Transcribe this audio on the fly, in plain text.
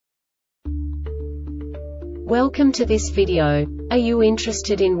Welcome to this video. Are you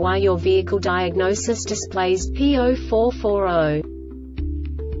interested in why your vehicle diagnosis displays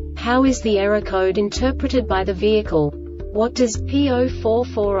P0440? How is the error code interpreted by the vehicle? What does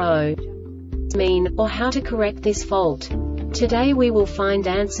P0440 mean, or how to correct this fault? Today we will find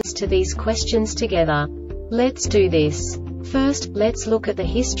answers to these questions together. Let's do this. First, let's look at the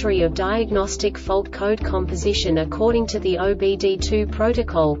history of diagnostic fault code composition according to the OBD2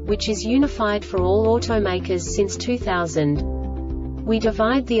 protocol, which is unified for all automakers since 2000. We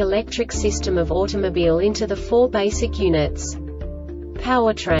divide the electric system of automobile into the four basic units: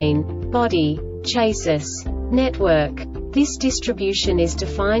 powertrain, body, chassis, network. This distribution is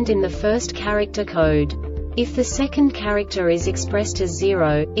defined in the first character code. If the second character is expressed as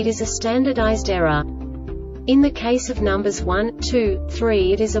 0, it is a standardized error. In the case of numbers 1, 2,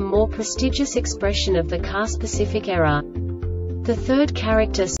 3, it is a more prestigious expression of the car-specific error. The third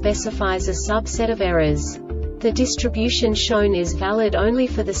character specifies a subset of errors. The distribution shown is valid only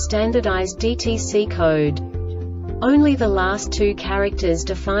for the standardized DTC code. Only the last two characters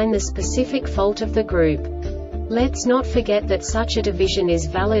define the specific fault of the group. Let's not forget that such a division is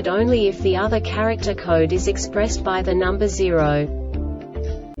valid only if the other character code is expressed by the number 0.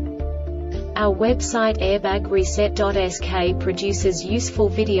 Our website airbagreset.sk produces useful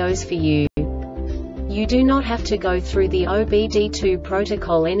videos for you. You do not have to go through the OBD2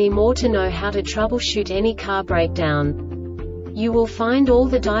 protocol anymore to know how to troubleshoot any car breakdown. You will find all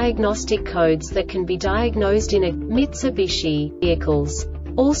the diagnostic codes that can be diagnosed in a Mitsubishi vehicles.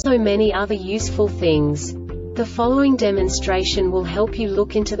 Also many other useful things. The following demonstration will help you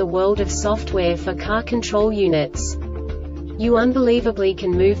look into the world of software for car control units. You unbelievably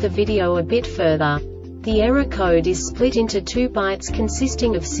can move the video a bit further. The error code is split into 2 bytes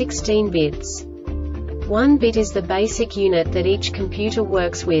consisting of 16 bits. 1 bit is the basic unit that each computer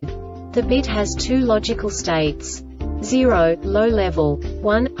works with. The bit has 2 logical states: 0, low level,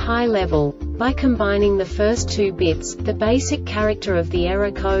 1, high level. By combining the first 2 bits, the basic character of the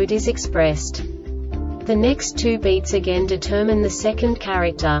error code is expressed. The next 2 beats again determine the second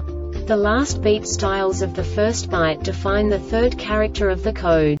character. The last beat styles of the first byte define the third character of the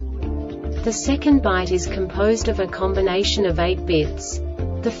code. The second byte is composed of a combination of 8 bits.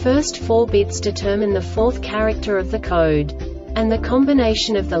 The first 4 bits determine the fourth character of the code. And the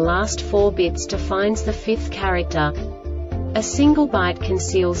combination of the last 4 bits defines the fifth character. A single byte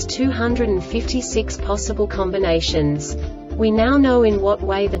conceals 256 possible combinations. We now know in what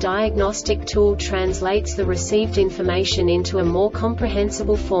way the diagnostic tool translates the received information into a more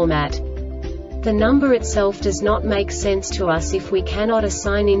comprehensible format. The number itself does not make sense to us if we cannot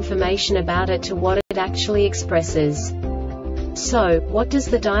assign information about it to what it actually expresses. So, what does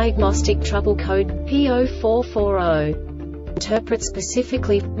the diagnostic trouble code P0440 interpret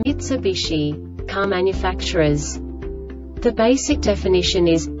specifically for Mitsubishi car manufacturers? The basic definition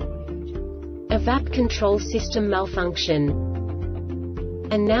is EVAP control system malfunction.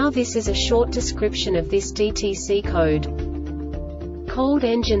 And now this is a short description of this DTC code. Cold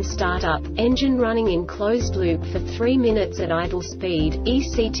engine startup, engine running in closed loop for 3 minutes at idle speed,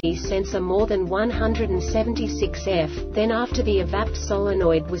 ECT sensor more than 176 F, then after the EVAP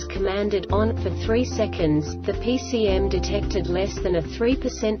solenoid was commanded on for 3 seconds, the PCM detected less than a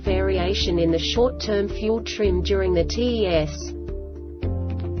 3% variation in the short-term fuel trim during the TES.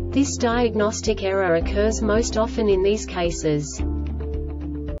 This diagnostic error occurs most often in these cases.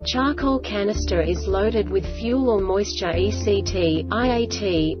 Charcoal canister is loaded with fuel or moisture. ECT,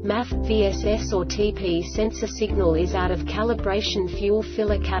 IAT, MAF, VSS or TP sensor signal is out of calibration. Fuel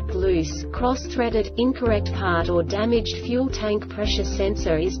filler cap loose, cross-threaded, incorrect part or damaged. Fuel tank pressure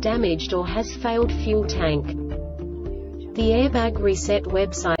sensor is damaged or has failed fuel tank. The Airbag Reset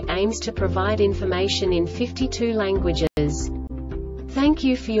website aims to provide information in 52 languages. Thank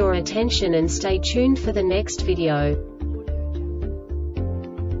you for your attention and stay tuned for the next video.